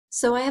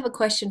So I have a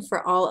question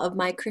for all of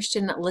my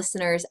Christian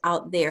listeners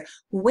out there.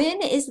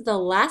 When is the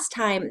last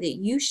time that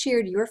you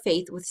shared your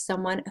faith with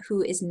someone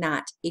who is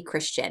not a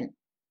Christian?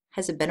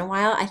 Has it been a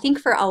while? I think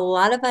for a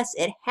lot of us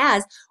it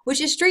has,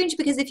 which is strange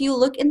because if you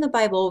look in the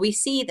Bible, we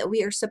see that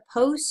we are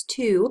supposed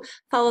to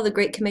follow the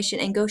Great Commission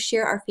and go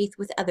share our faith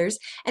with others.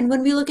 And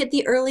when we look at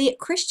the early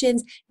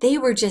Christians, they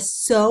were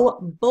just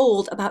so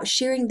bold about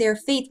sharing their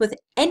faith with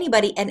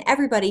anybody and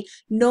everybody,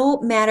 no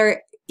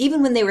matter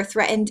even when they were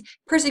threatened,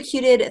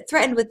 persecuted,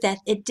 threatened with death,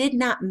 it did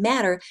not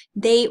matter.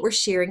 They were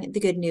sharing the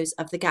good news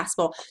of the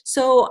gospel.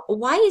 So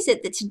why is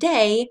it that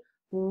today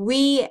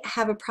we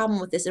have a problem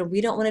with this and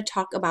we don't want to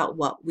talk about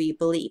what we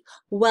believe?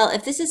 Well,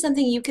 if this is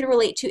something you can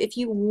relate to, if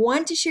you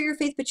want to share your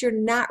faith but you're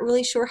not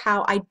really sure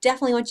how, I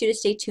definitely want you to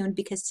stay tuned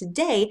because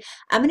today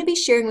I'm going to be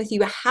sharing with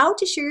you how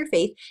to share your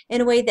faith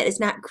in a way that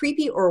is not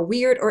creepy or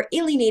weird or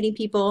alienating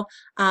people,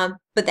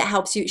 but that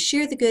helps you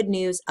share the good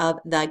news of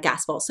the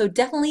gospel. So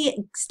definitely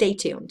stay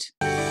tuned.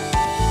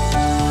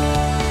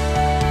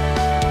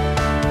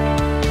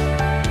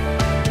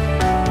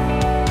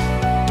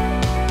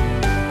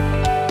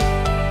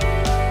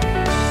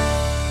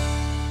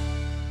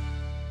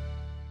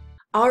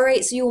 All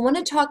right, so you want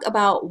to talk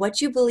about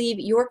what you believe,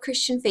 your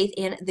Christian faith,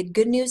 and the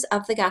good news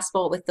of the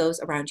gospel with those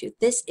around you.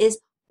 This is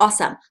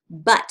awesome.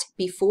 But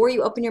before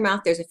you open your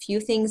mouth, there's a few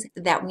things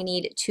that we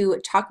need to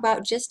talk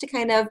about just to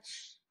kind of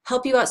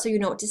help you out so you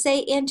know what to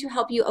say and to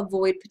help you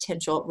avoid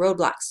potential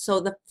roadblocks. So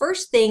the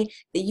first thing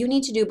that you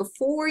need to do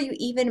before you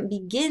even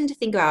begin to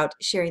think about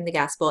sharing the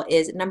gospel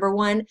is number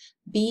one,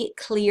 be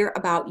clear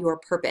about your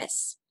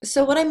purpose.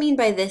 So what I mean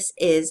by this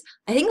is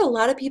I think a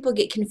lot of people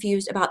get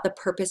confused about the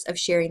purpose of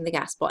sharing the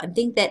gospel and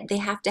think that they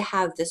have to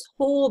have this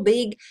whole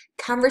big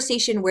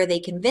conversation where they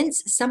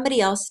convince somebody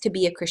else to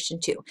be a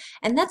Christian too.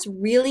 And that's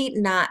really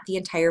not the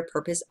entire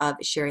purpose of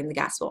sharing the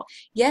gospel.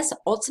 Yes,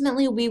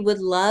 ultimately we would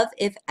love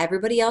if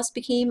everybody else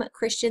became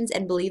Christians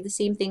and believed the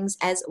same things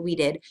as we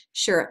did.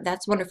 Sure,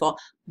 that's wonderful.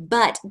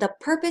 But the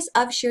purpose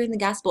of sharing the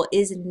gospel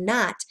is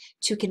not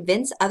to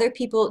convince other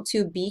people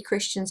to be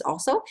Christians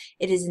also.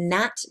 It is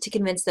not to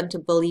convince them to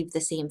believe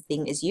the same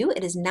thing as you.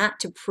 It is not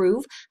to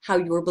prove how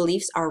your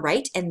beliefs are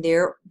right and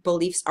their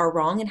beliefs are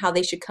wrong and how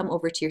they should come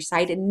over to your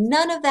side. And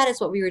none of that is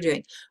what we were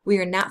doing. We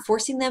are not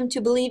forcing them to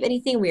believe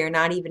anything. We are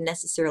not even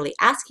necessarily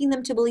asking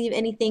them to believe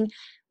anything.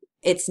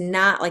 It's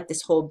not like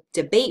this whole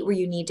debate where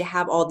you need to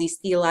have all these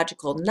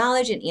theological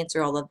knowledge and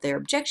answer all of their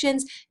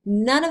objections.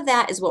 None of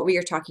that is what we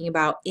are talking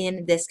about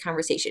in this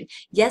conversation.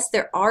 Yes,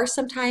 there are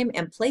some time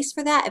and place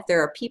for that if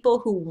there are people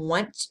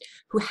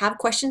who have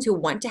questions, who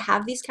want to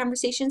have these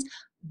conversations.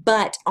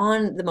 But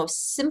on the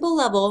most simple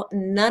level,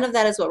 none of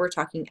that is what we're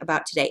talking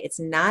about today. It's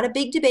not a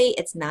big debate.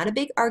 It's not a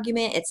big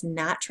argument. It's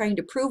not trying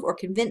to prove or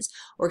convince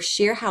or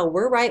share how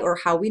we're right or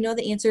how we know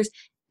the answers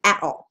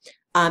at all.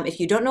 If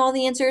you don't know all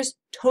the answers,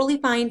 totally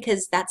fine,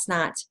 because that's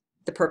not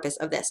the purpose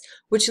of this.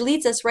 Which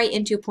leads us right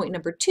into point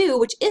number two,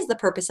 which is the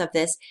purpose of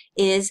this,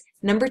 is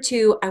number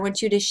two, I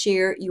want you to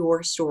share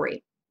your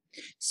story.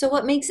 So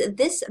what makes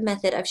this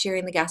method of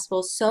sharing the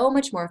gospel so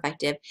much more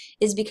effective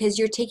is because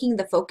you're taking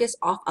the focus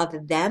off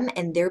of them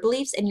and their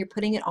beliefs and you're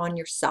putting it on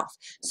yourself.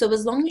 So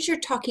as long as you're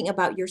talking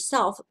about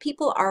yourself,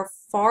 people are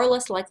far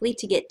less likely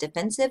to get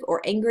defensive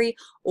or angry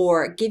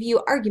or give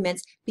you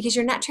arguments because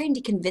you're not trying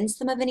to convince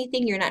them of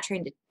anything. You're not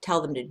trying to tell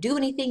them to do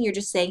anything. You're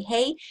just saying,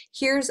 hey,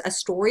 here's a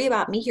story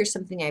about me. Here's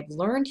something I've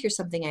learned. Here's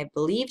something I've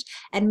believed.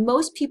 And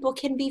most people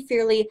can be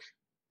fairly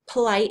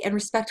polite and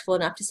respectful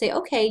enough to say,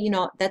 okay,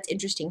 that's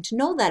interesting to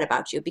know that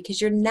about you because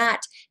you're not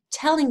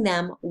telling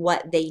them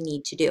what they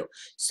need to do.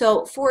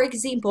 So for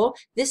example,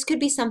 this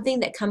could be something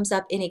that comes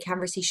up in a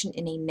conversation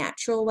in a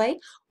natural way,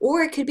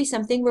 or it could be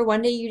something where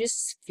one day you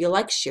just feel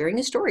like sharing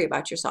a story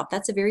about yourself.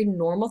 That's a very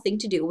normal thing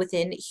to do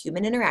within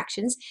human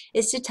interactions,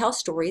 is to tell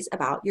stories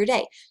about your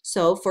day.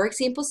 So for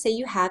example, say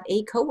you have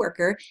a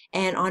coworker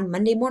and on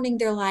Monday morning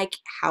they're like,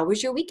 how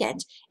was your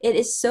weekend? It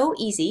is so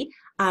easy.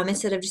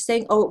 Instead of just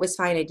saying, oh, it was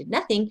fine, I did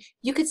nothing,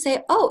 you could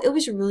say, oh, it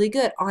was really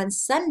good. On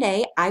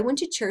Sunday, I went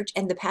to church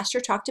and the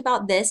pastor talked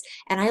about this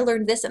and I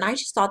learned this and I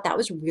just thought that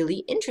was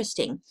really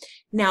interesting.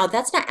 Now,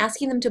 that's not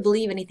asking them to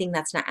believe anything.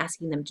 That's not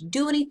asking them to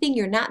do anything.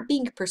 You're not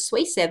being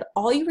persuasive.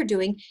 All you are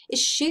doing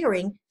is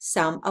sharing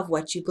some of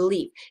what you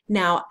believe.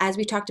 Now, as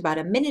we talked about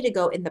a minute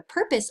ago, in the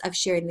purpose of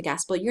sharing the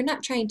gospel, you're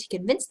not trying to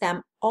convince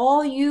them.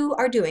 All you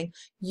are doing,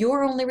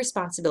 your only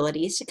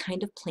responsibility is to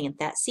kind of plant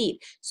that seed.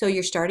 So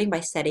you're starting by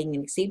setting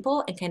an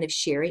example and kind of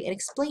sharing and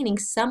explaining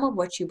some of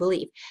what you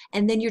believe.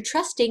 And then you're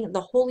trusting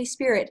the Holy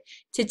Spirit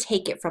to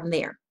take it from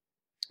there.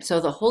 So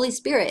the Holy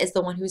Spirit is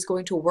the one who's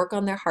going to work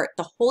on their heart.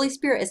 The Holy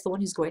Spirit is the one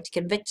who's going to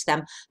convict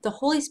them. The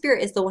Holy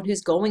Spirit is the one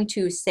who's going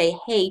to say,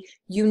 hey,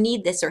 you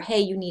need this, or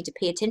hey, you need to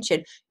pay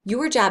attention.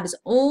 Your job is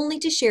only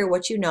to share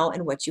what you know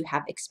and what you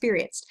have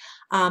experienced.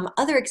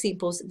 Other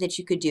examples that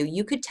you could do,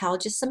 you could tell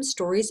just some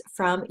stories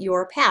from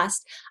your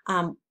past,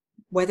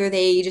 whether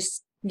they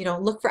just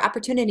look for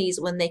opportunities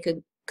when they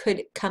could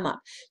could come up.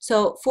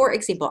 So for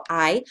example,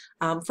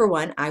 for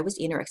one, I was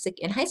anorexic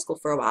in high school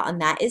for a while,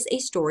 and that is a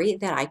story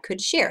that I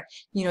could share.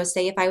 You know,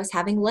 say if I was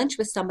having lunch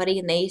with somebody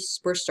and they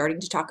were starting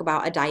to talk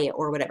about a diet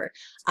or whatever.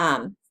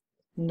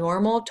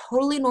 Normal,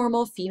 totally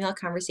normal female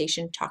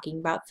conversation talking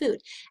about food.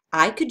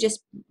 I could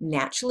just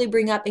naturally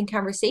bring up in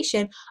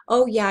conversation,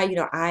 oh yeah, you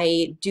know,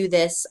 I do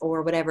this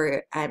or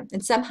whatever,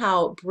 and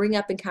somehow bring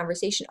up in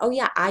conversation, oh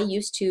yeah, I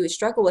used to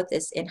struggle with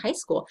this in high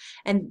school.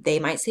 And they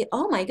might say,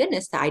 oh my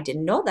goodness, I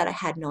didn't know that. I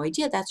had no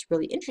idea. That's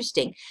really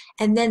interesting.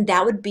 And then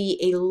that would be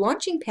a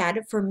launching pad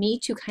for me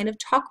to kind of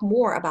talk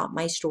more about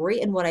my story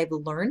and what I've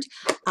learned,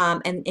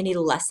 and any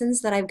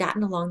lessons that I've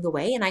gotten along the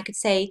way. And I could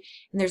say,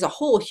 and there's a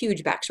whole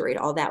huge backstory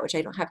to all that, which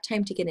I don't have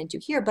time to get into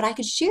here, but I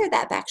could share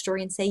that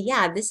backstory and say,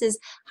 yeah, this is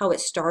how it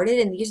started,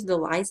 and these are the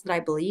lies that I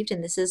believed,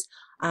 and this is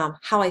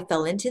how I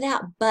fell into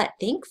that. But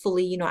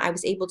thankfully, you know, I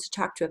was able to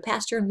talk to a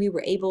pastor, and we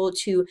were able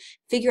to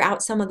figure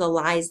out some of the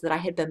lies that I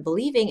had been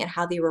believing and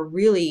how they were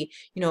really,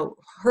 you know,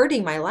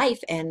 hurting my life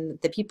and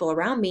the people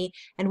around me.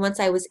 And once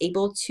I was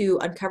able to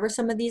uncover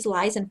some of these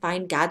lies and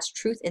find God's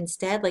truth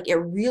instead, like, it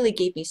really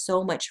gave me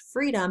so much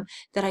freedom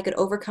that I could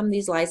overcome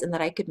these lies and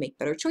that I could make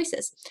better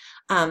choices.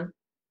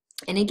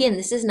 And again,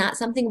 this is not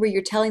something where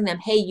you're telling them,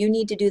 hey, you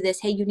need to do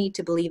this, hey, you need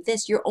to believe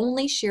this. You're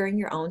only sharing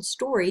your own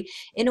story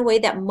in a way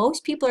that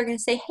most people are going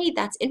to say, hey,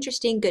 that's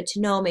interesting, good to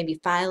know,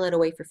 maybe file it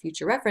away for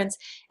future reference.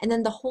 And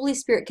then the Holy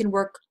Spirit can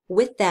work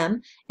with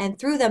them and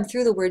through them,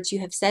 through the words you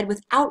have said,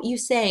 without you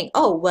saying,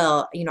 oh,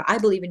 well, you know, I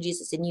believe in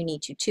Jesus and you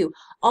need to too.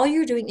 All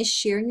you're doing is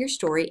sharing your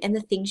story and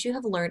the things you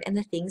have learned and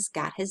the things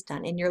God has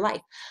done in your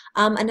life.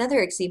 Another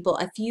example,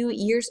 a few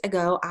years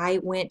ago, I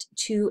went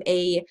to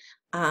a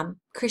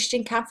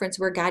Christian conference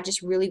where God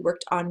just really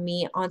worked on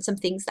me on some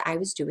things that I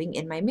was doing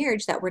in my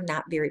marriage that were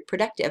not very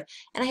productive.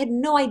 And I had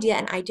no idea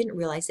and I didn't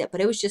realize it,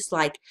 but it was just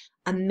like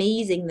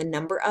amazing the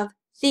number of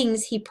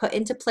things he put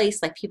into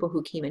place, like people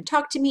who came and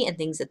talked to me and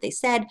things that they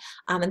said.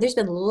 And there's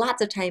been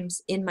lots of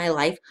times in my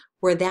life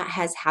where that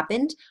has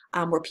happened,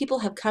 where people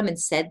have come and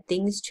said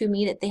things to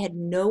me that they had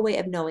no way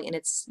of knowing. And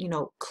it's, you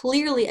know,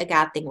 clearly a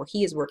God thing where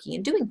he is working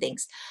and doing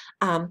things.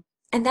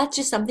 And that's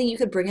just something you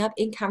could bring up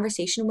in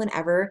conversation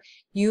whenever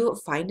you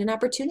find an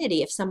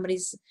opportunity. If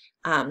somebody's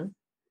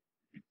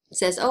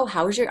says, oh,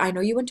 how was I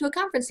know you went to a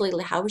conference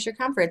lately. How was your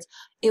conference?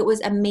 It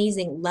was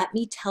amazing. Let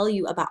me tell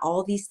you about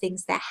all these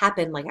things that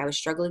happened. Like, I was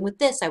struggling with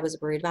this. I was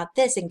worried about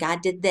this, and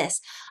God did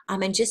this.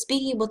 And just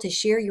being able to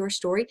share your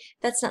story,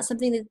 that's not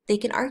something that they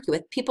can argue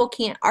with. People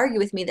can't argue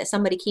with me that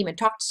somebody came and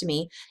talked to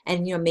me,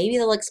 and, you know, maybe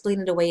they'll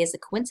explain it away as a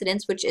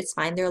coincidence, which it's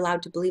fine. They're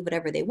allowed to believe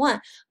whatever they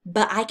want.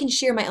 But I can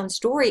share my own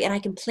story, and I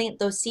can plant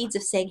those seeds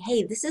of saying,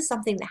 hey, this is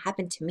something that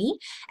happened to me,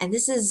 and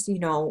this is, you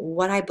know,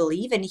 what I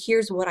believe, and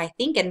here's what I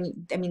think.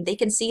 And I mean, they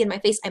can see in my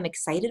face, I'm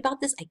excited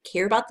about this, I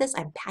care about this,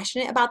 I'm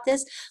passionate about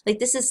this. Like,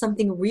 this is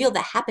something real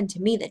that happened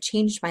to me that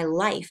changed my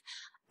life.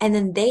 And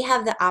then they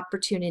have the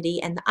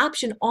opportunity and the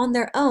option on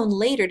their own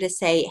later to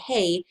say,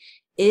 hey,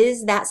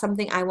 is that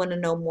something I want to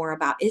know more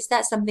about? Is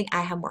that something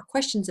I have more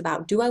questions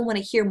about? Do I want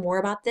to hear more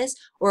about this?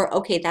 Or,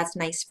 okay, that's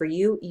nice for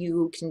you.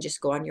 You can just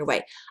go on your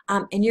way.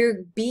 And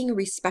you're being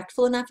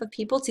respectful enough of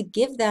people to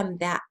give them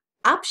that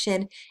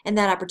option and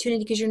that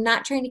opportunity, because you're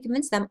not trying to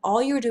convince them.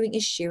 All you're doing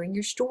is sharing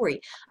your story.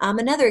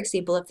 Another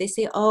example, if they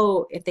say,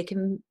 oh, if they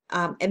can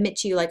admit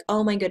to you like,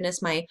 oh my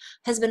goodness, my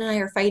husband and I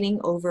are fighting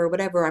over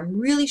whatever, I'm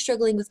really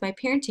struggling with my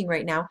parenting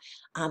right now.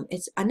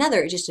 It's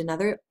just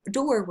another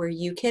door where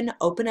you can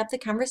open up the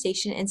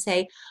conversation and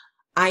say,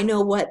 I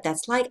know what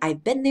that's like.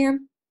 I've been there.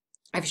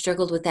 I've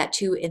struggled with that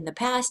too in the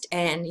past,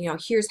 and, you know,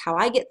 here's how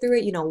I get through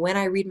it. You know, when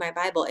I read my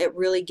Bible, it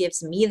really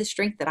gives me the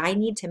strength that I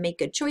need to make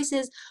good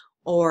choices.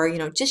 Or, you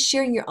know, just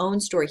sharing your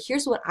own story.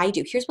 Here's what I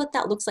do. Here's what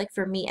that looks like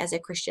for me as a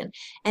Christian.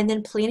 And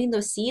then planting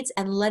those seeds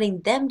and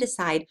letting them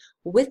decide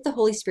with the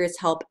Holy Spirit's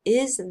help,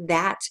 is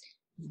that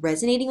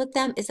resonating with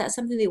them? Is that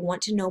something they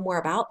want to know more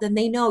about? Then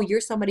they know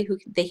you're somebody who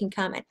they can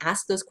come and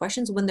ask those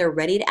questions when they're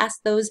ready to ask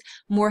those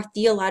more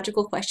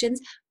theological questions.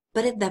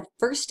 But at the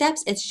first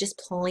steps, it's just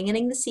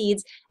planting the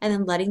seeds and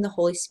then letting the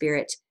Holy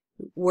Spirit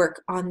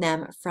work on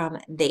them from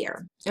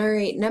there. All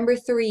right, number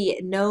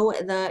 3, know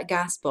the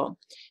gospel.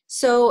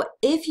 So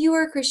if you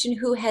are a Christian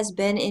who has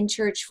been in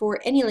church for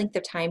any length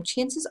of time,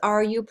 chances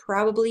are you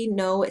probably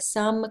know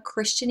some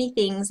Christian-y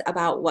things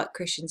about what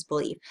Christians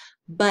believe.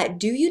 But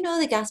do you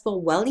know the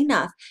gospel well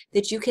enough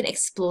that you can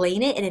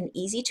explain it in an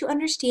easy to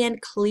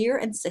understand, clear,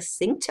 and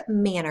succinct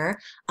manner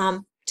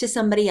to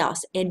somebody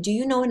else? And do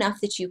you know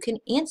enough that you can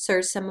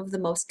answer some of the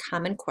most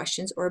common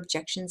questions or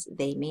objections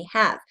they may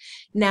have?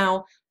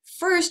 Now,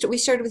 first, we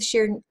started with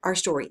sharing our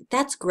story.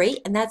 That's great,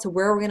 and that's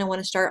where we're going to want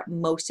to start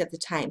most of the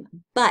time.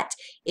 But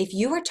if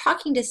you are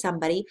talking to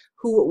somebody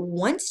who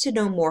wants to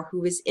know more,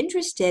 who is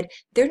interested,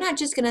 they're not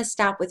just going to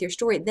stop with your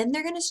story. Then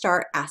they're going to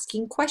start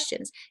asking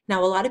questions.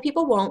 Now, a lot of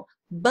people won't,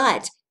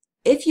 but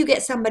if you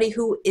get somebody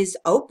who is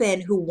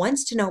open, who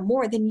wants to know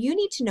more, then you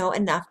need to know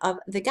enough of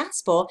the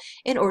gospel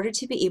in order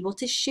to be able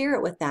to share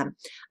it with them.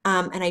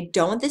 And I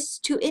don't want this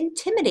to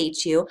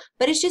intimidate you,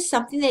 but it's just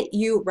something that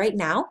you right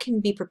now can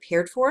be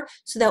prepared for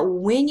so that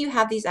when you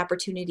have these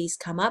opportunities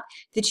come up,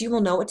 that you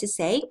will know what to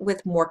say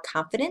with more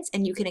confidence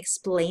and you can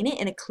explain it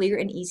in a clear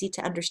and easy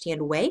to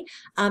understand way,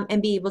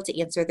 and be able to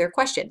answer their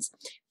questions.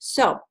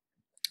 So,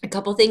 a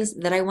couple things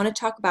that I want to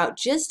talk about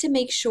just to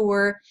make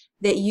sure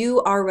that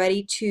you are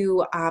ready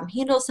to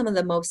handle some of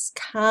the most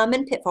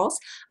common pitfalls.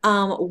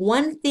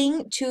 One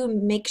thing to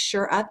make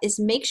sure of is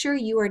make sure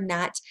you are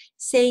not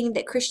saying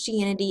that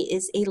Christianity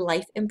is a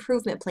life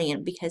improvement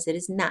plan, because it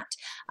is not.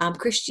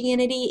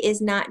 Christianity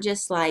is not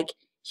just like,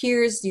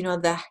 here's,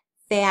 the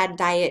fad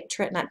diet,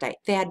 not diet,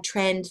 fad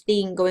trend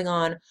thing going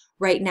on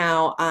right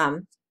now.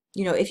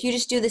 If you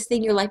just do this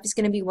thing, your life is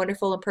going to be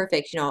wonderful and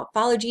perfect.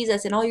 Follow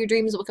Jesus and all your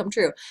dreams will come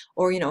true.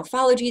 Or,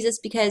 follow Jesus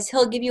because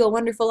he'll give you a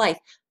wonderful life.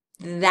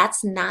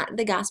 That's not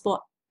the gospel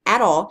at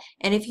all.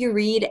 And if you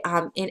read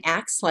in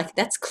Acts, like,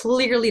 that's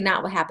clearly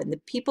not what happened. The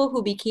people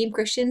who became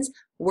Christians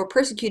were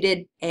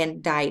persecuted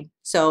and died.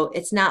 So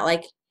it's not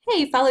like,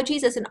 hey, follow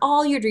Jesus and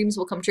all your dreams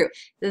will come true.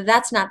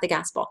 That's not the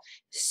gospel.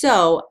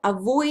 So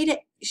avoid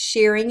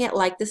sharing it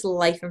like this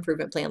life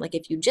improvement plan. Like,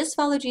 if you just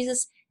follow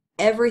Jesus,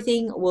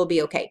 everything will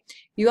be okay.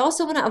 You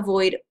also want to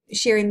avoid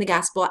sharing the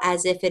gospel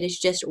as if it is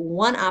just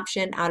one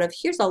option out of,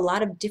 here's a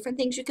lot of different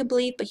things you can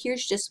believe, but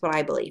here's just what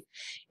I believe.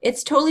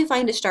 It's totally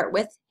fine to start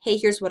with, hey,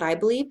 here's what I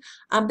believe,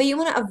 but you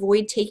want to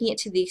avoid taking it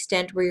to the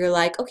extent where you're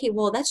like, okay,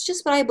 well, that's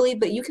just what I believe,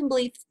 but you can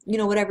believe,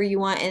 whatever you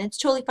want, and it's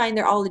totally fine,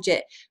 they're all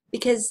legit,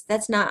 because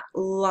that's not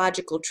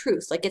logical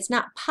truth. Like, it's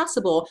not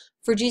possible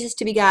for Jesus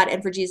to be God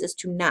and for Jesus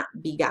to not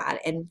be God,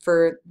 and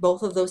for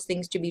both of those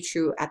things to be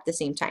true at the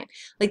same time.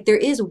 Like, there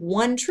is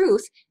one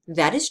truth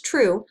that is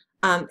true,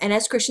 and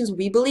as Christians,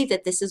 we believe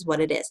that this is what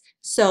it is.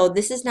 So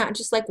this is not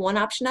just like one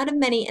option out of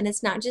many, and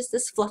it's not just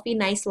this fluffy,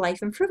 nice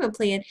life improvement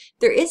plan.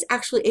 There is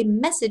actually a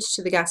message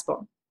to the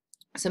gospel.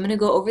 So I'm going to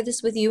go over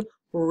this with you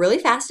really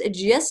fast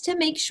just to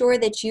make sure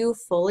that you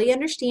fully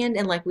understand,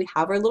 and like we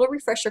have our little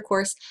refresher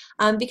course,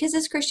 because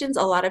as Christians,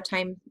 a lot of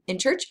time in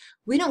church,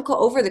 we don't go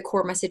over the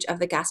core message of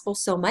the gospel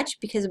so much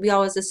because we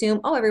always assume,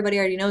 oh, everybody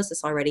already knows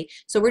this already.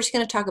 So we're just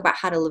going to talk about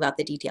how to live out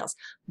the details.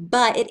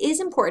 But it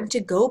is important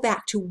to go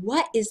back to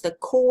what is the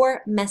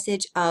core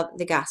message of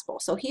the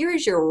gospel. So here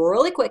is your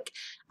really quick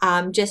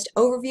just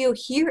overview.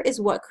 Here is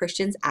what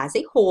Christians as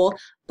a whole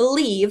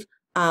believe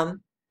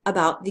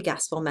about the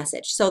gospel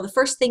message. So the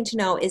first thing to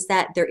know is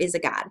that there is a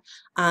God.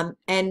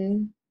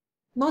 And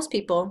most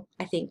people,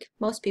 I think,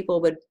 most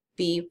people would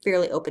be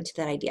fairly open to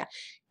that idea.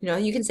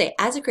 You can say,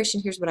 as a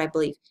Christian, here's what I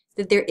believe,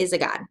 that there is a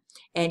God.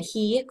 And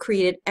he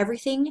created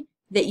everything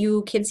that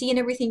you can see and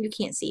everything you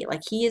can't see.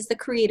 Like, he is the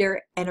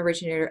creator and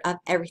originator of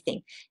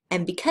everything.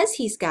 And because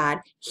he's God,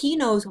 he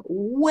knows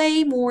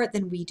way more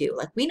than we do.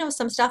 Like, we know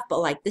some stuff, but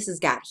like, this is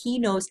God. He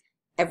knows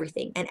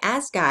everything. And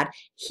as God,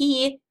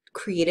 he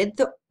created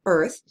the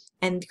earth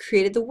and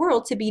created the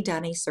world to be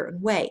done a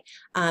certain way.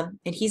 And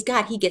he's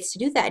God, he gets to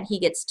do that, and he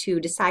gets to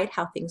decide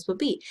how things will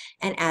be.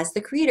 And as the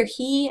creator,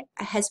 he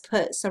has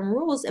put some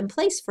rules in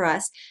place for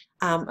us,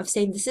 of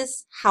saying, this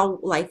is how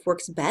life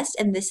works best,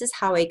 and this is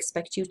how I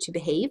expect you to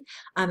behave,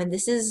 and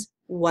this is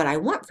what I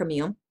want from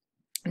you.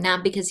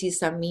 Not because he's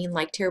some mean,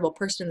 like, terrible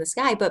person in the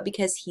sky, but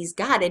because he's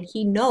God and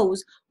he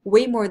knows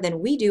way more than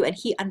we do, and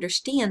he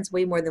understands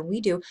way more than we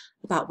do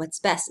about what's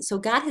best. So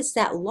God has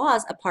set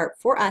laws apart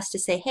for us to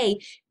say, hey,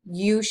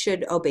 you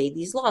should obey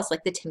these laws,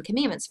 like the 10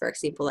 Commandments, for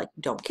example, like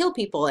don't kill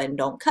people and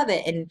don't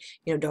covet and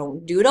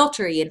don't do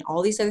adultery and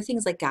all these other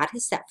things. Like, God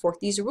has set forth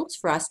these rules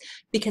for us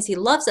because he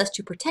loves us,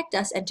 to protect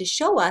us and to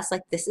show us,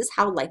 like, this is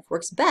how life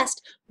works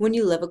best when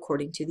you live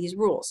according to these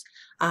rules.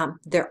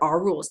 There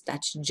are rules.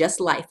 That's just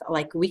life.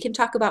 Like, we can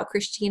talk about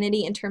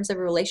Christianity in terms of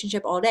a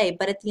relationship all day,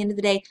 but at the end of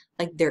the day,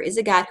 like, there is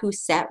a God who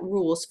set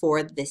rules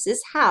for this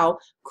is how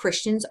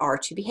Christians are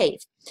to behave.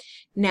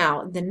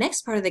 Now, the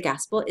next part of the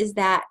gospel is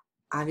that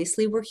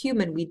obviously we're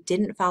human. We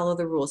didn't follow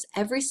the rules.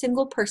 Every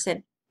single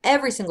person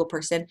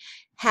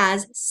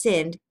has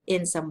sinned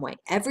in some way.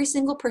 Every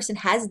single person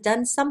has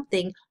done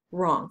something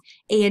wrong.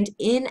 And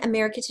in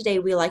America today,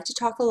 we like to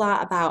talk a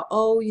lot about,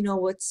 oh,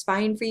 what's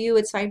fine for you,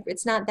 it's fine,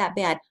 it's not that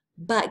bad.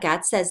 But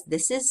God says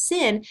this is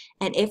sin,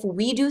 and if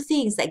we do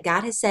things that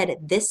God has said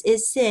this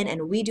is sin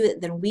and we do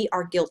it, then we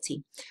are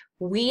guilty.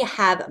 We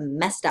have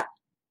messed up.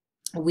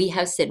 We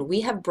have sinned.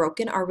 We have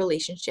broken our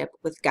relationship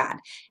with God.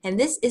 And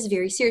this is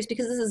very serious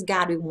because this is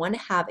God. We want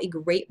to have a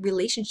great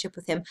relationship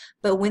with him.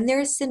 But when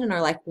there is sin in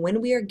our life, when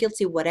we are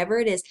guilty, whatever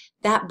it is,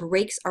 that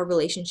breaks our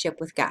relationship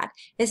with God.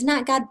 It's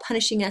not God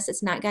punishing us.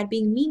 It's not God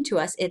being mean to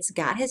us. It's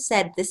God has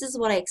said, this is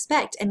what I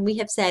expect. And we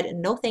have said,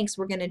 no thanks,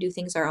 we're going to do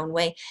things our own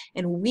way.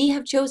 And we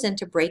have chosen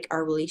to break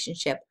our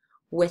relationship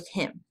with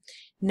him.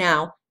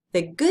 Now,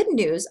 the good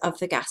news of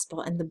the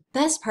gospel and the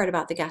best part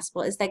about the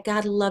gospel is that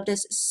God loved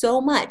us so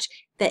much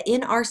that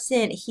in our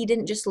sin, he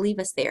didn't just leave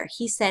us there.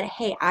 He said,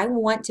 hey, I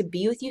want to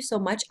be with you so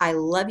much. I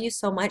love you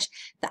so much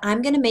that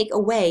I'm going to make a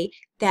way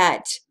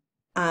that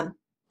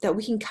that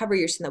we can cover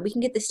your sin, that we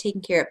can get this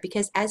taken care of,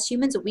 because as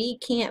humans, we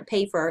can't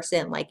pay for our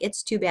sin. Like,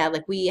 it's too bad.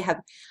 Like, we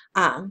have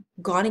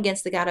gone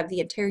against the God of the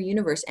entire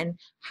universe, and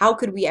how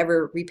could we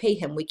ever repay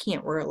him? We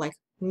can't. We're like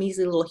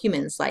measly little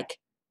humans. Like,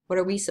 what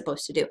are we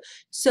supposed to do?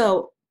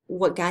 So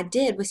what God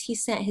did was he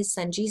sent his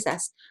son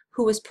Jesus,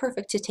 who was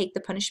perfect to take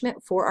the punishment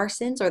for our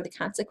sins, or the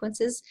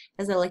consequences,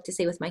 as I like to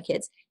say with my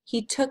kids.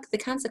 He took the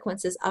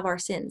consequences of our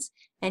sins,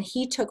 and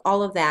he took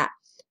all of that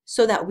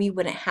so that we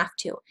wouldn't have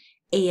to.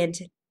 And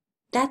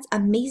that's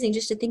amazing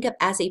just to think of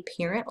as a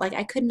parent. Like,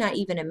 I could not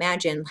even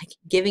imagine like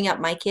giving up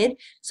my kid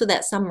so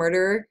that some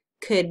murderer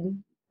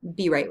could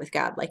be right with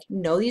God. Like,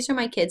 no, these are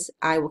my kids.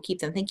 I will keep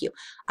them. Thank you.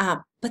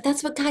 But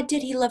that's what God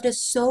did. He loved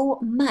us so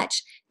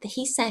much that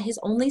he sent his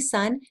only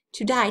son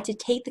to die, to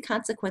take the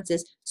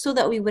consequences so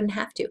that we wouldn't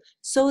have to,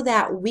 so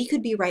that we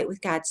could be right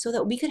with God, so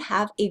that we could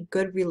have a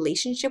good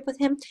relationship with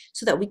him,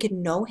 so that we could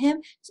know him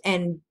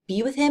and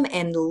be with him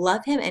and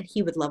love him, and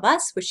he would love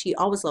us, which he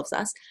always loves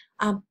us,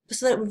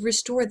 so that it would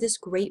restore this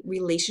great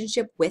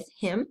relationship with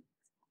him.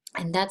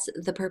 And that's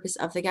the purpose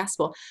of the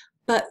gospel.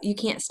 But you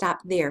can't stop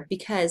there,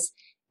 because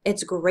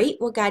it's great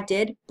what God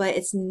did, but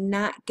it's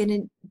not gonna,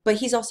 but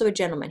he's also a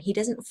gentleman. He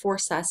doesn't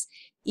force us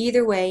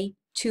either way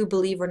to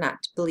believe or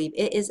not to believe.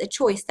 It is a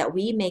choice that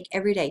we make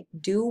every day.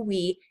 Do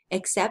we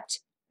accept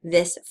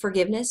this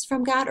forgiveness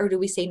from God, or do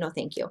we say no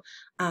thank you?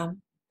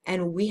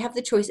 And we have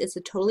the choice. It's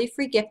a totally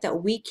free gift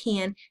that we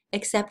can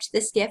accept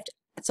this gift.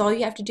 That's all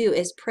you have to do,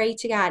 is pray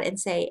to God and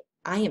say,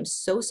 I am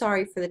so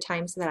sorry for the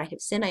times that I have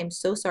sinned. I am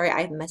so sorry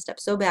I have messed up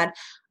so bad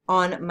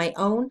on my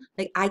own.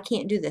 Like, I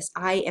can't do this.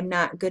 I am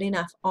not good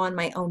enough on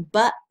my own.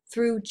 But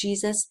through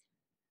Jesus,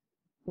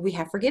 we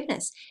have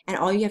forgiveness. And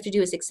all you have to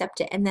do is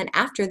accept it. And then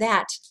after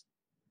that,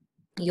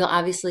 you'll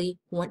obviously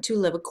want to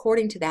live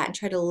according to that and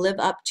try to live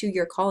up to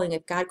your calling.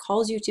 If God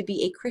calls you to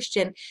be a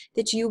Christian,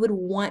 that you would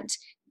want,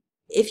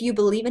 if you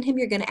believe in him,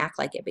 you're going to act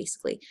like it,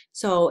 basically.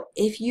 So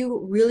if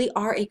you really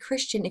are a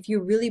Christian, if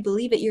you really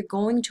believe it, you're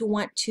going to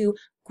want to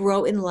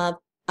grow in love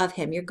of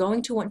him. You're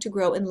going to want to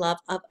grow in love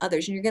of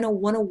others, and you're going to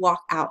want to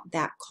walk out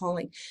that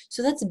calling.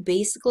 So that's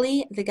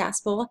basically the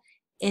gospel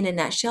in a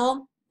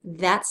nutshell.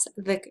 That's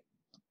the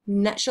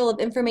nutshell of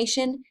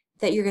information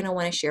that you're going to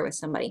want to share with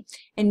somebody.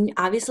 And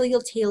obviously you'll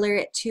tailor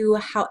it to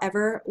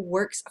however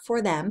works for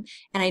them.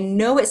 And I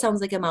know it sounds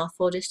like a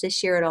mouthful just to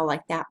share it all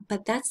like that,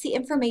 but that's the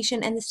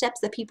information and the steps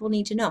that people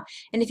need to know.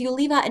 And if you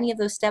leave out any of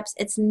those steps,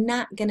 it's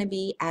not going to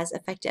be as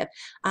effective.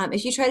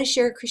 If you try to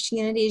share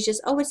Christianity as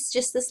just, oh, it's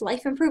just this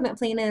life improvement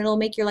plan and it'll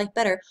make your life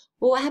better.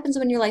 Well, what happens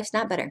when your life's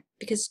not better?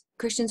 Because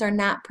Christians are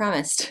not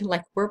promised,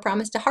 like we're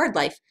promised a hard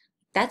life.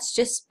 That's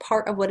just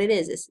part of what it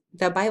is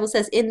the Bible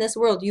says, in this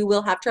world you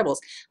will have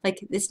troubles.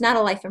 Like, it's not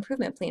a life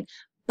improvement plan.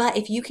 But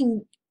if you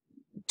can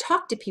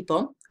talk to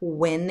people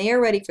when they are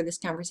ready for this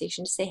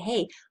conversation to say,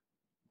 hey,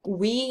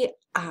 we,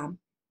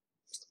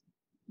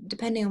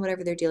 depending on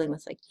whatever they're dealing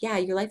with, like, yeah,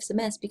 your life's a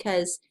mess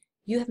because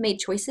you have made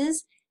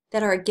choices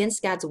that are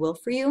against God's will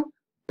for you,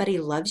 but he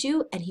loves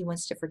you and he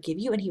wants to forgive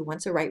you and he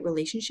wants a right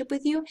relationship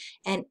with you.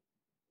 And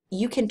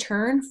you can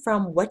turn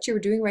from what you're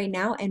doing right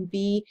now and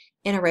be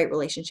in a right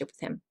relationship with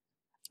him.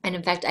 And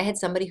in fact, I had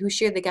somebody who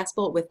shared the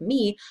gospel with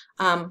me.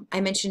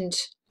 I mentioned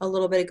a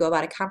little bit ago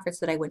about a conference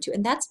that I went to,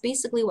 and that's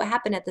basically what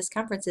happened at this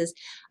conference is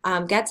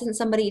God sent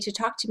somebody to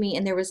talk to me,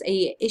 and there was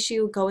a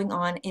issue going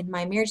on in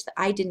my marriage that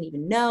I didn't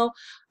even know.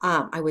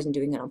 I wasn't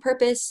doing it on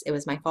purpose. It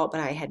was my fault, but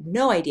I had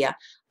no idea.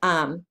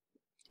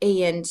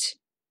 And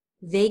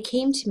they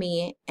came to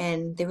me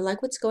and they were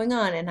like, what's going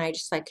on? And I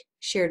just like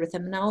shared with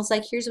them, and I was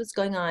like, here's what's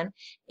going on,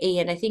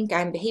 and I think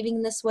I'm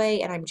behaving this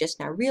way and I'm just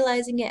now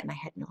realizing it, and I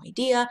had no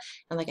idea,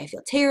 and like I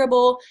feel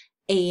terrible.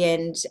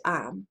 And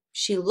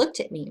she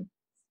looked at me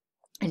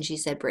and she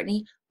said,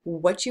 Brittany,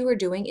 what you are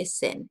doing is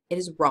sin. It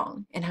is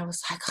wrong. And I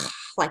was like, "Ugh,"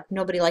 like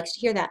nobody likes to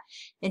hear that.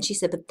 And she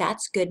said, but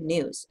that's good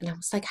news. And I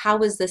was like,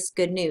 how is this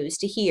good news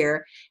to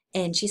hear?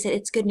 And she said,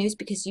 it's good news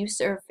because you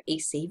serve a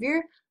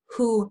Savior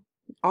who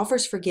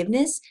offers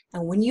forgiveness,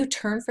 and when you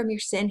turn from your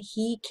sin,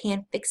 he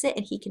can fix it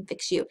and he can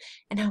fix you.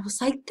 And I was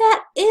like,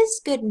 that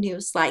is good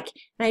news. Like,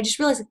 and I just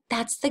realized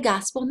that's the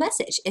gospel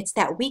message. It's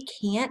that we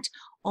can't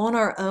on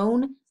our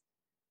own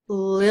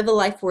live a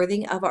life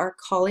worthy of our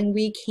calling.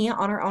 We can't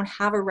on our own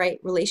have a right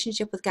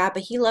relationship with God,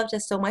 but he loved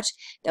us so much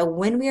that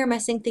when we are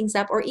messing things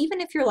up, or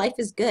even if your life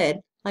is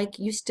good, like,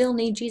 you still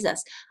need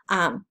Jesus.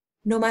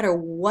 No matter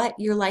what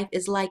your life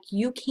is like,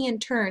 you can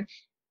turn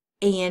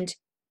and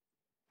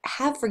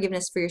have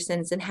forgiveness for your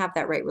sins and have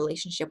that right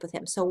relationship with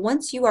him. So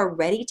once you are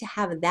ready to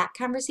have that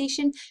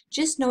conversation,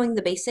 just knowing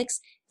the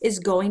basics is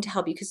going to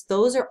help you, because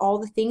those are all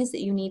the things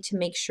that you need to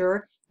make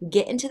sure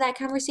get into that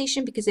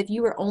conversation. Because if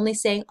you are only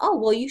saying, oh,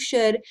 well, you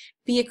should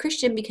be a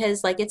Christian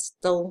because like it's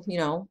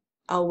the,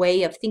 a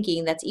way of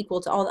thinking that's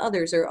equal to all the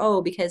others, or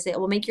oh, because it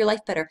will make your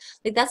life better,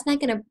 like that's not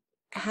going to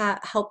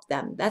help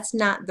them. That's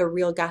not the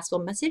real gospel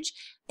message,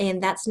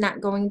 and that's not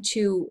going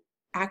to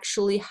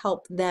actually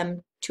help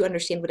them to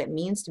understand what it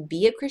means to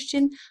be a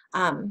Christian.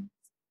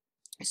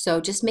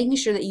 So just making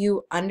sure that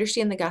you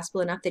understand the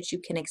gospel enough that you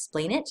can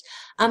explain it.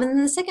 And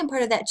then the second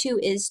part of that too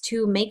is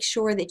to make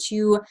sure that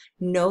you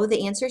know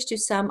the answers to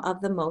some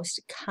of the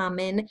most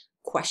common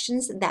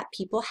questions that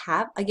people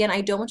have. Again,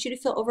 I don't want you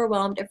to feel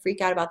overwhelmed and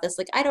freak out about this.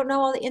 Like, I don't know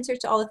all the answers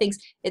to all the things.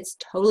 It's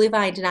totally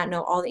fine to not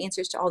know all the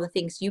answers to all the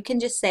things. You can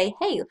just say,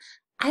 hey,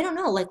 I don't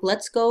know, like,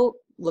 let's go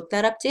look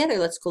that up together.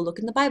 Let's go look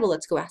in the Bible.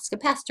 Let's go ask a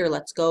pastor.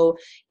 Let's go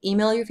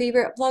email your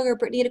favorite blogger,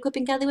 Brittany at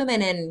Equipping Godly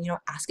Women, and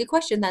ask a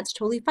question. That's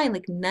totally fine.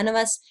 Like, none of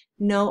us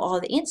know all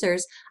the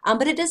answers,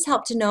 but it does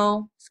help to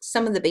know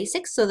some of the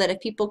basics so that if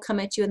people come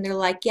at you and they're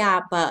like,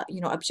 yeah, but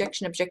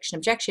objection, objection,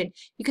 objection,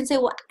 you can say,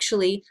 well,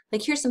 actually,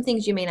 like, here's some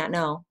things you may not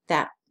know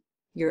that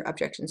your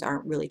objections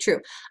aren't really true.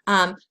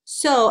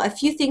 So a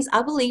few things,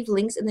 I will leave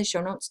links in the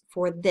show notes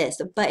for this,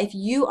 but if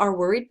you are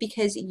worried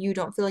because you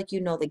don't feel like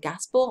you know the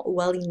gospel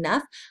well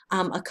enough,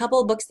 a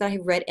couple of books that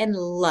I've read and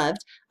loved.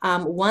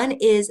 One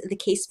is The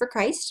Case for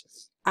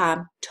Christ.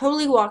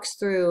 Totally walks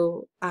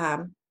through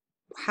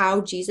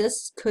how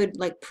Jesus could,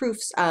 like,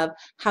 proofs of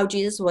how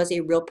Jesus was a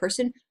real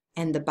person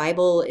and the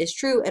Bible is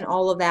true and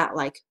all of that,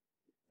 like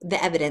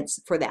the evidence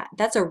for that.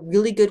 That's a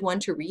really good one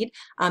to read.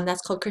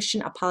 That's called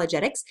Christian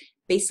Apologetics.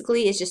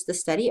 Basically, it's just the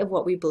study of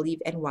what we believe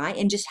and why,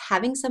 and just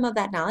having some of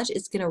that knowledge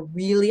is going to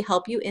really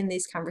help you in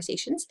these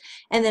conversations.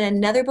 And then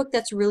another book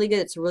that's really good,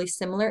 it's really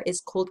similar, is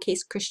Cold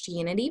Case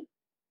Christianity.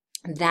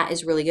 That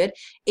is really good.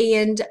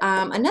 And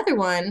another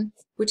one,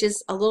 which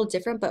is a little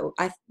different, but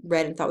I've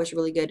read and thought was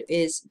really good,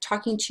 is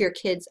Talking to Your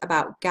Kids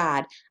About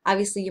God.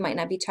 Obviously, you might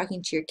not be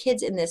talking to your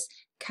kids in this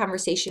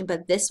conversation,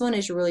 but this one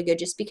is really good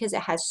just because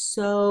it has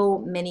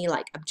so many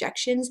like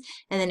objections,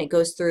 and then it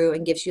goes through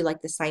and gives you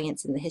like the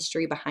science and the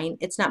history behind.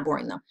 It's not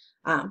boring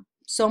though.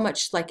 So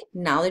much like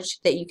knowledge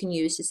that you can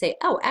use to say,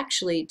 oh,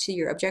 actually, to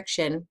your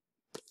objection,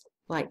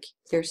 like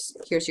here's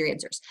your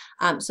answers.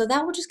 So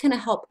that will just kind of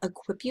help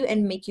equip you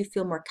and make you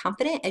feel more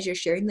confident as you're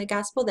sharing the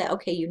gospel, that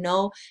okay, you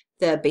know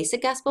the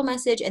basic gospel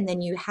message, and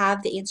then you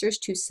have the answers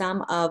to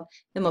some of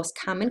the most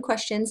common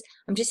questions.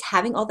 Just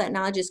having all that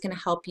knowledge is going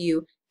to help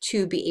you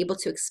to be able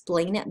to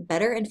explain it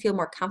better and feel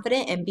more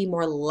confident and be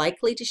more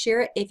likely to share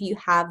it if you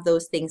have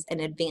those things in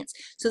advance.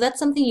 So that's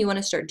something you want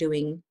to start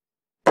doing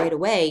right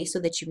away so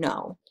that you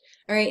know.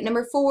 All right,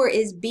 number 4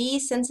 is be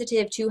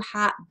sensitive to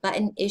hot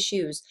button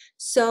issues.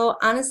 So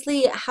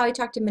honestly, how I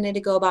talked a minute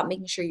ago about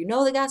making sure you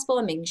know the gospel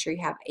and making sure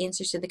you have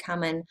answers to the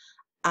common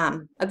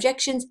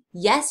objections,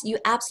 yes, you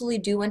absolutely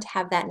do want to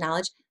have that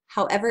knowledge.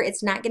 However,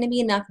 it's not going to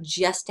be enough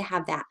just to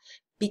have that,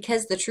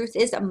 because the truth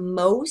is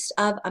most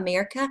of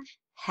America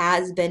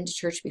has been to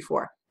church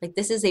before. Like,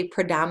 this is a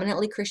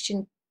predominantly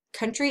Christian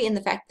country in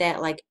the fact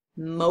that like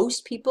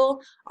most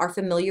people are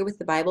familiar with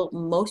the Bible.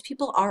 Most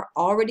people are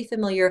already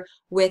familiar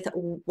with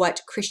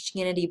what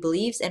Christianity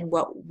believes and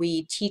what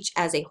we teach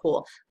as a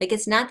whole. Like,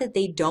 it's not that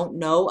they don't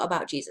know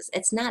about Jesus.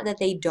 It's not that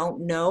they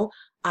don't know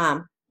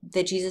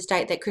that Jesus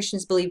died, that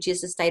Christians believe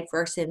Jesus died for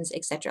our sins,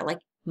 etc. Like,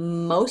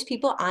 most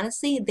people,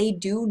 honestly, they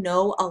do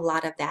know a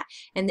lot of that.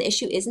 And the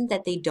issue isn't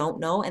that they don't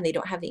know and they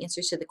don't have the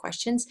answers to the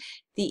questions.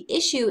 The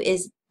issue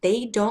is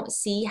they don't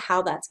see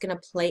how that's going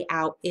to play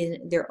out in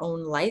their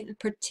own life,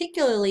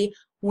 particularly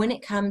when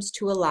it comes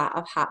to a lot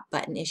of hot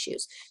button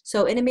issues.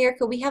 So in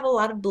America, we have a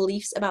lot of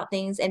beliefs about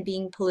things and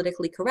being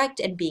politically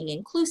correct and being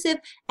inclusive,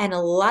 and a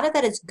lot of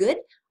that is good,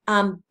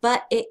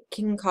 but it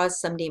can cause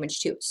some damage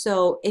too.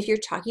 So if you're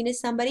talking to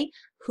somebody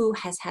who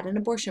has had an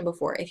abortion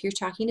before, if you're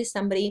talking to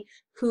somebody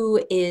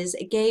who is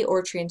gay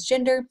or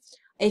transgender,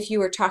 if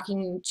you are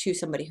talking to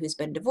somebody who's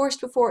been divorced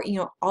before,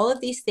 all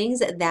of these things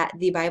that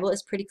the Bible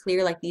is pretty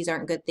clear, like, these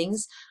aren't good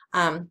things.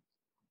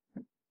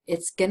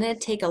 It's going to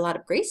take a lot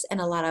of grace and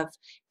a lot of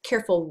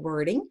careful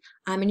wording,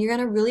 and you're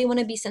going to really want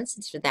to be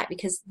sensitive to that,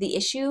 because the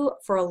issue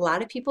for a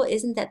lot of people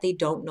isn't that they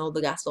don't know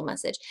the gospel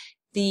message.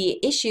 The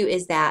issue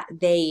is that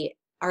they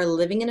are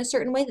living in a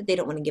certain way that they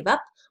don't want to give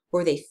up,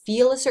 or they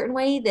feel a certain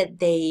way that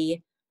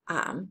they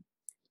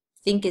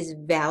think is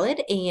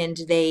valid, and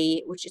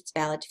which it's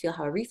valid to feel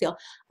however you feel,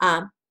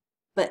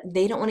 but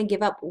they don't want to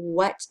give up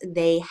what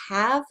they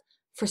have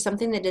for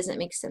something that doesn't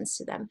make sense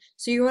to them.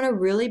 So you want to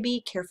really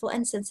be careful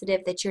and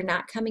sensitive that you're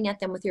not coming at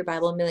them with your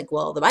Bible and being like,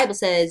 well, the Bible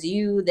says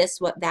you this,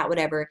 what, that,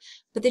 whatever,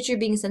 but that you're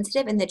being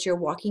sensitive and that you're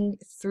walking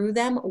through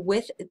them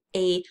with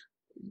a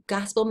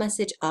gospel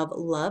message of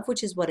love,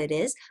 which is what it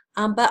is,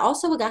 but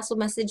also a gospel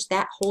message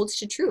that holds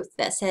to truth,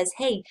 that says,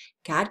 hey,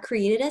 God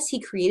created us. He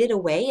created a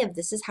way of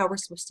this is how we're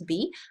supposed to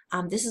be.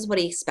 This is what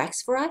he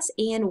expects for us.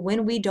 And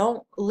when we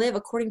don't live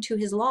according to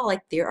his law,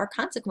 like, there are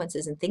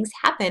consequences and things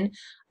happen,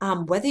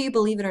 whether you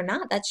believe it or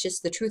not. That's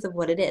just the truth of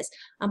what it is.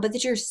 But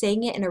that you're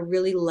saying it in a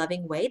really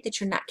loving way, that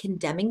you're not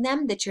condemning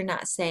them, that you're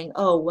not saying,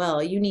 oh,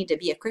 well, you need to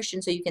be a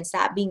Christian so you can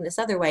stop being this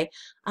other way,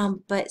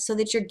 but so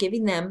that you're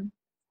giving them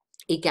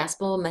a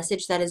gospel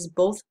message that is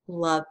both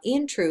love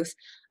and truth,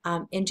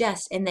 and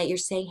just, and that you're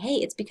saying, hey,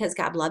 it's because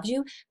God loves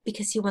you,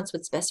 because he wants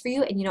what's best for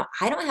you. And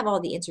I don't have all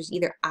the answers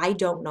either. I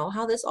don't know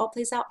how this all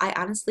plays out. I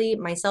honestly,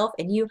 myself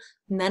and you,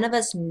 none of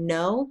us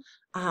know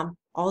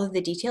all of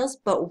the details,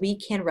 but we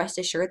can rest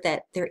assured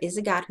that there is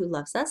a God who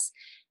loves us,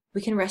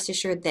 we can rest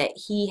assured that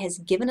He has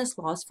given us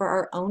laws for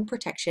our own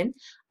protection,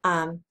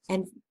 and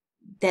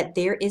that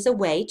there is a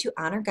way to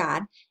honor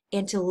God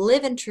and to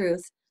live in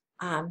truth,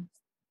 um,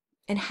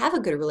 and have a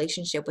good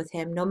relationship with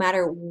Him, no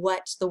matter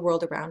what the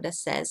world around us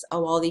says.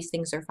 Oh, all these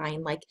things are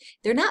fine. Like,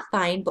 they're not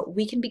fine, but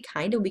we can be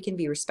kind and we can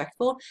be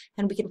respectful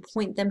and we can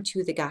point them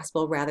to the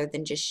gospel rather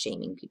than just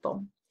shaming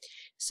people.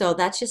 So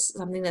that's just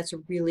something that's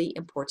really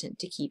important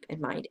to keep in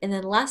mind. And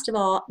then last of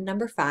all,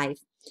 number 5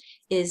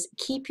 is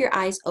keep your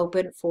eyes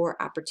open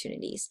for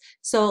opportunities.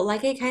 So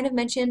like I kind of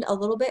mentioned a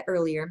little bit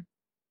earlier,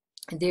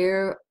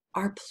 there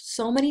are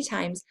so many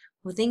times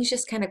where things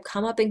just kind of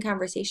come up in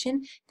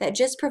conversation that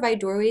just provide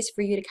doorways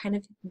for you to kind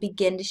of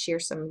begin to share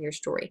some of your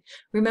story.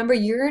 Remember,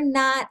 you're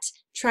not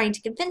trying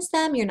to convince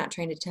them, you're not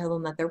trying to tell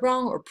them that they're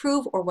wrong or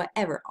prove or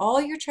whatever.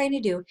 All you're trying to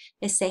do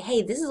is say,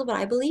 hey, this is what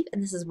I believe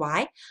and this is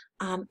why,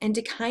 and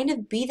to kind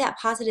of be that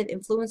positive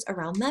influence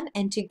around them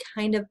and to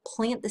kind of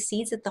plant the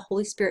seeds that the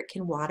Holy Spirit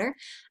can water,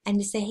 and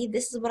to say, hey,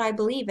 this is what I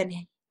believe and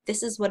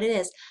this is what it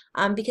is,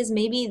 because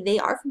maybe they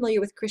are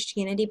familiar with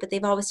Christianity, but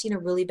they've always seen a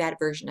really bad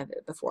version of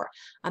it before.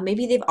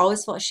 Maybe they've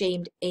always felt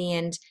shamed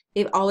and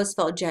they've always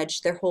felt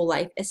judged their whole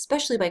life,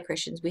 especially by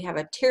Christians. We have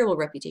a terrible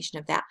reputation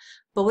of that.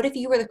 But what if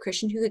you were the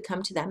Christian who could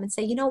come to them and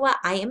say, you know what,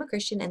 I am a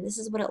Christian and this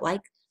is what it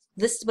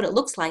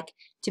looks like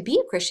to be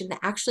a Christian that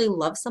actually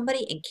loves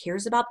somebody and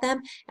cares about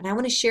them. And I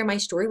want to share my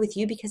story with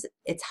you because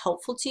it's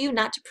helpful to you,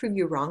 not to prove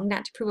you wrong,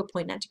 not to prove a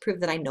point, not to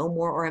prove that I know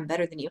more or I'm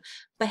better than you.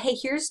 But hey,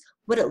 here's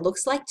what it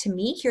looks like to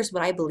me. Here's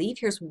what I believe.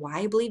 Here's why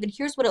I believe. And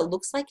here's what it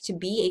looks like to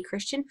be a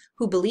Christian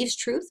who believes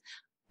truth,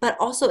 but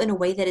also in a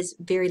way that is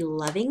very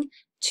loving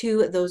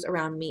to those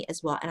around me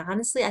as well. And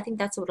honestly, I think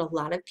that's what a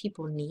lot of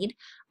people need,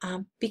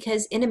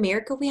 because in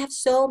America, we have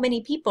so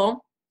many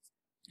people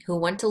who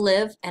want to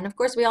live, and of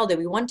course we all do,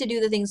 we want to do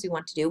the things we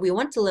want to do, we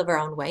want to live our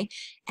own way,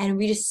 and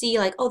we just see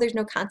like, oh, there's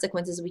no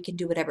consequences, we can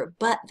do whatever.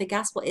 But the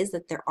gospel is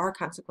that there are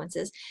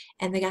consequences,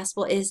 and the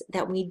gospel is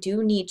that we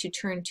do need to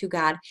turn to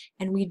God,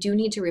 and we do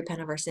need to repent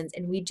of our sins,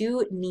 and we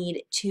do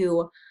need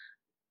to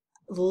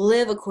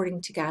live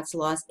according to God's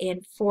laws.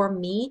 And for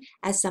me,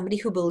 as somebody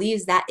who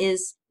believes that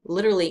is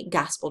literally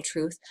gospel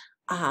truth,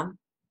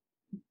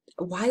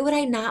 why would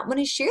I not want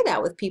to share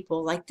that with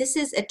people? Like, this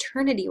is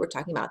eternity we're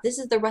talking about. This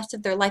is the rest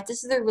of their life.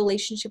 This is their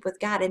relationship with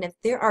God. And if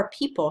there are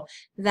people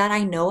that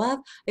I know of,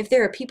 if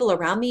there are people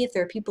around me, if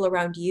there are people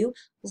around you,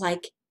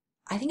 like,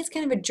 I think it's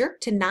kind of a jerk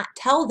to not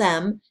tell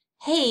them,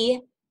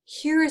 hey,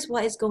 here's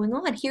what is going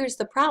on. Here's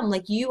the problem.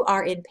 Like, you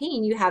are in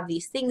pain. You have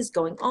these things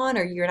going on,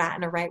 or you're not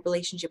in a right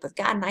relationship with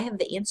God. And I have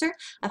the answer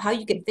of how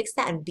you can fix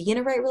that and be in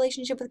a right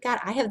relationship with God.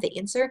 I have the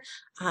answer.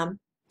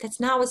 That's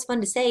not always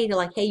fun to say, to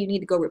like, hey, you need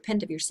to go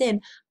repent of your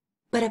sin.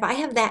 But if I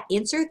have that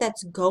answer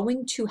that's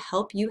going to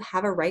help you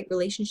have a right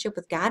relationship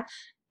with God,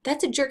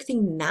 that's a jerk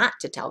thing not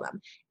to tell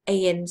them.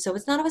 And so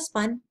it's not always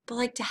fun, but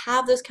like to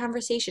have those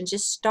conversations,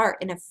 just start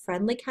in a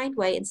friendly, kind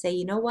way and say,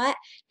 you know what,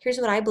 here's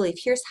what I believe,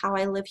 here's how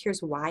I live,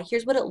 here's why,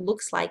 here's what it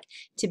looks like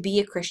to be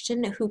a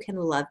Christian who can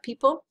love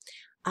people,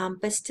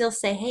 but still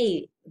say,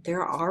 hey,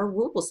 there are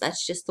rules.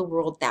 That's just the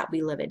world that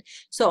we live in.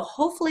 So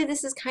hopefully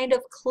this has kind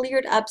of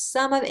cleared up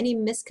some of any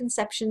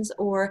misconceptions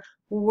or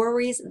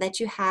worries that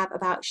you have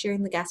about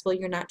sharing the gospel.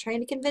 You're not trying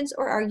to convince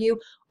or argue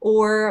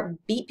or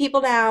beat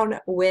people down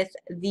with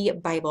the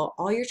Bible.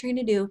 All you're trying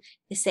to do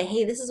is say,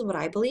 hey, this is what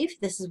I believe.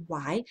 This is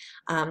why.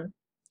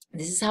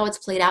 This is how it's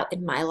played out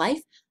in my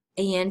life.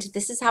 And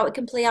this is how it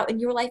can play out in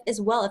your life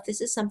as well. If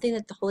this is something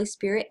that the Holy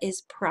Spirit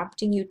is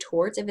prompting you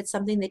towards, if it's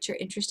something that you're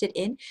interested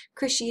in,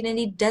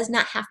 Christianity does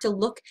not have to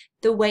look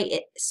the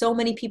way so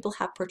many people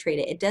have portrayed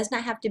it. It does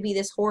not have to be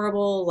this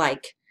horrible,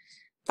 like,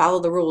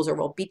 follow the rules or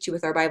we'll beat you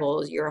with our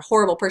Bibles, you're a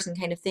horrible person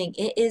kind of thing.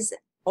 It is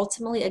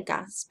ultimately a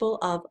gospel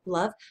of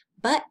love,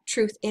 but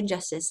truth and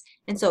justice.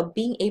 And so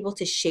being able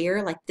to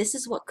share, like, this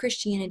is what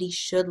Christianity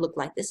should look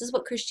like. This is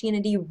what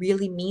Christianity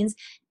really means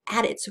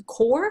at its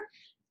core.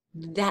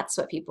 That's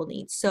what people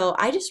need. So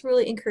I just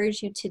really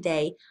encourage you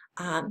today,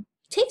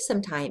 take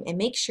some time and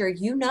make sure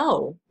you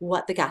know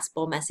what the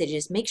gospel message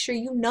is. Make sure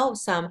you know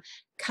some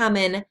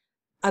common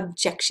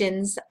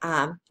objections,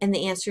 and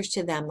the answers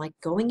to them. Like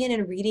going in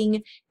and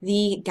reading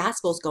the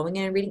Gospels, going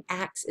in and reading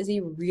Acts is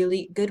a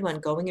really good one.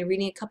 Going and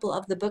reading a couple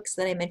of the books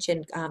that I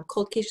mentioned,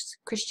 Cold Case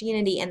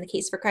Christianity and The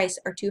Case for Christ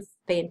are two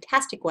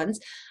fantastic ones.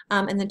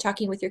 And then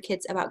talking with your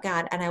kids about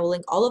God, and I will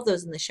link all of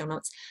those in the show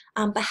notes.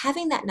 But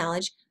having that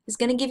knowledge is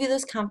going to give you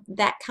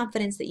that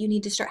confidence that you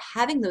need to start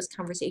having those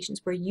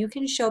conversations where you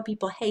can show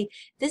people, hey,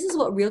 this is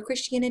what real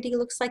Christianity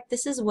looks like.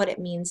 This is what it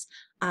means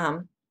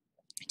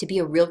to be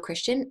a real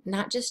Christian,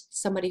 not just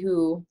somebody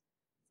who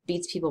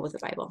beats people with the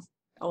Bible.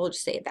 I'll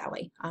just say it that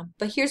way.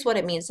 But here's what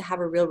it means to have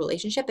a real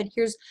relationship, and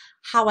here's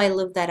how I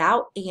live that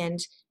out. And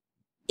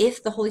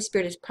if the Holy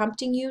Spirit is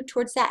prompting you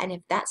towards that, and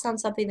if that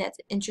sounds something that's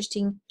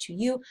interesting to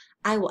you,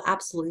 I will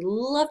absolutely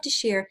love to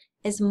share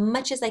as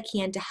much as I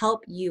can to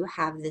help you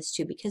have this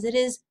too, because it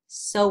is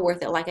so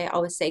worth it. Like I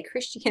always say,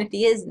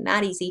 Christianity is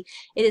not easy.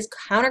 It is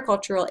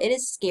countercultural. It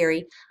is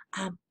scary,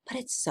 but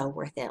it's so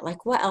worth it.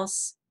 Like, what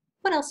else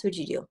what else would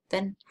you do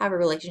than have a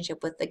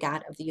relationship with the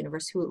God of the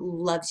universe who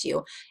loves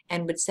you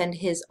and would send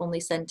his only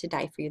son to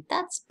die for you?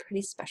 That's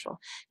pretty special.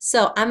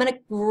 So I'm going to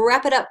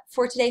wrap it up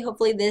for today.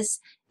 Hopefully this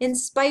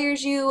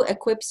inspires you,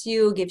 equips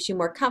you, gives you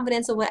more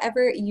confidence or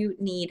whatever you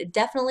need.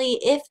 Definitely,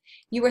 if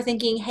you were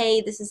thinking,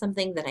 hey, this is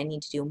something that I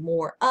need to do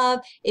more of,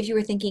 if you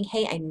were thinking,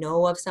 hey, I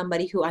know of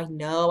somebody who I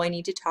know I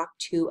need to talk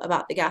to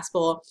about the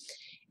gospel,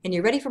 and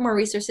you're ready for more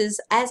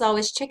resources, as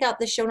always, check out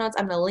the show notes.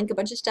 I'm going to link a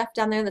bunch of stuff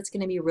down there that's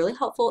going to be really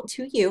helpful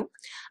to you.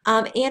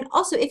 And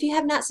also, if you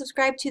have not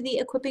subscribed to the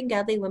Equipping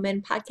Godly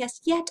Women podcast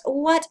yet,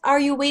 what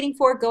are you waiting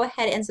for? Go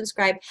ahead and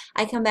subscribe.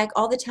 I come back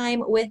all the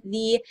time with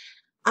the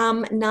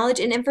knowledge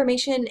and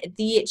information,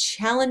 the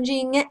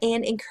challenging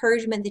and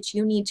encouragement that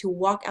you need to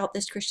walk out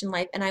this Christian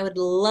life. And I would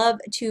love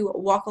to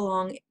walk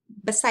along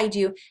beside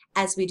you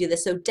as we do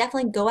this. So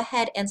definitely go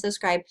ahead and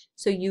subscribe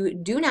so you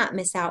do not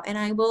miss out. And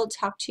I will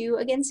talk to you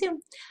again soon.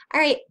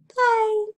 All right, bye.